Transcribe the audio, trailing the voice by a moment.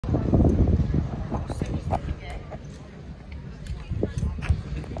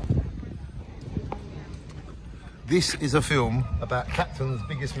This is a film about Clacton's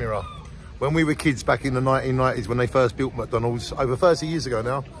biggest mirror. When we were kids back in the 1990s, when they first built McDonald's, over 30 years ago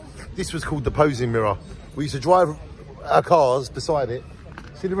now, this was called the posing mirror. We used to drive our cars beside it.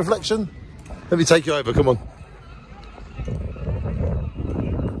 See the reflection? Let me take you over, come on.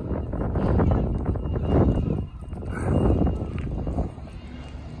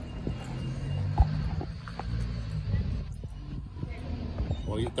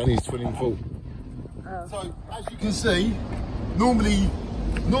 Well, Danny's twinning full. Oh. So, as you can see,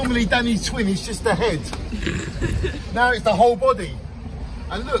 normally Danny's twin is just the head. Now it's the whole body.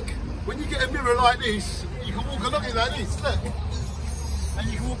 And look, when you get a mirror like this, you can walk along it like this, look.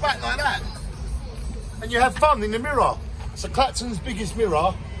 And you can walk back like that. And you have fun in the mirror. So Clacton's biggest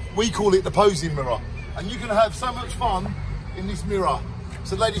mirror, we call it the posing mirror. And you can have so much fun in this mirror.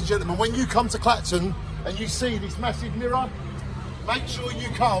 So ladies and gentlemen, when you come to Clacton and you see this massive mirror, make sure you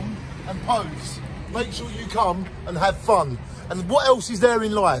come and pose. Make sure you come and have fun. And what else is there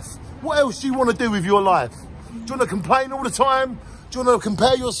in life? What else do you want to do with your life? Do you want to complain all the time? Do you want to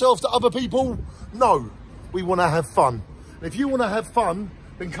compare yourself to other people? No, we want to have fun. And if you want to have fun,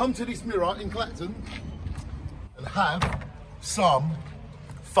 then come to this mirror in Clacton and have some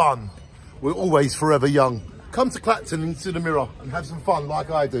fun. We're always forever young. Come to Clacton into the mirror and have some fun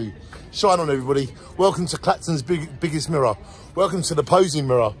like I do. Shine on, everybody. Welcome to Clacton's biggest mirror. Welcome to the posing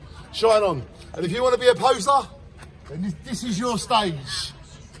mirror. Shine on. And if you want to be a poser, then this is your stage.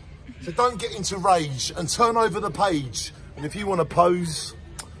 So don't get into rage and turn over the page. And if you want to pose,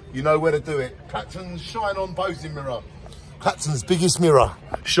 you know where to do it. Clacton's Shine On posing mirror. Clacton's biggest mirror.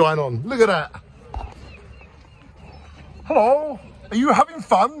 Shine on. Look at that. Hello. Are you having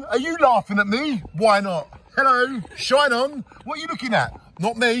fun? Are you laughing at me? Why not? Hello. Shine on. What are you looking at?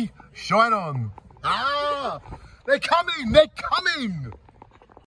 Not me. Shine on. Ah, they're coming. They're coming.